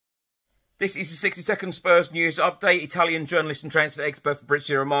This is the 60-second Spurs news update. Italian journalist and transfer expert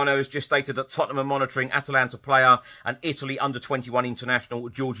Fabrizio Romero has just stated that Tottenham are monitoring Atalanta player and Italy under-21 international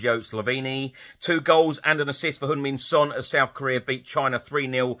Giorgio Slovini. 2 goals and an assist for Heung-min Son as South Korea beat China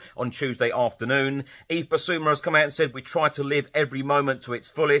 3-0 on Tuesday afternoon. Yves Bissouma has come out and said, "We try to live every moment to its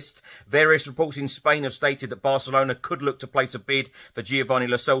fullest." Various reports in Spain have stated that Barcelona could look to place a bid for Giovanni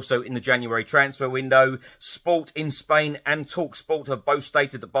Lo Celso in the January transfer window. Sport in Spain and TalkSport have both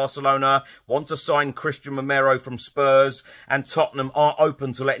stated that Barcelona want to sign Christian Romero from Spurs, and Tottenham are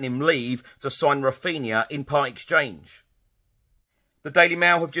open to letting him leave to sign Raphinha in part exchange. The Daily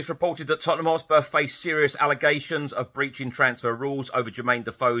Mail have just reported that Tottenham Hotspur face serious allegations of breaching transfer rules over Jermaine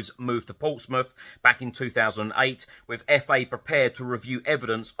Defoe's move to Portsmouth back in 2008, with FA prepared to review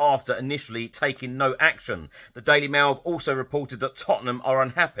evidence after initially taking no action. The Daily Mail have also reported that Tottenham are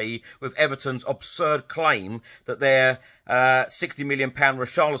unhappy with Everton's absurd claim that their £60 million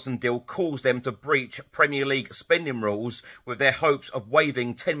Richarlison deal caused them to breach Premier League spending rules, with their hopes of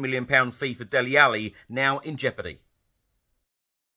waiving £10 million fee for Dele Alli now in jeopardy.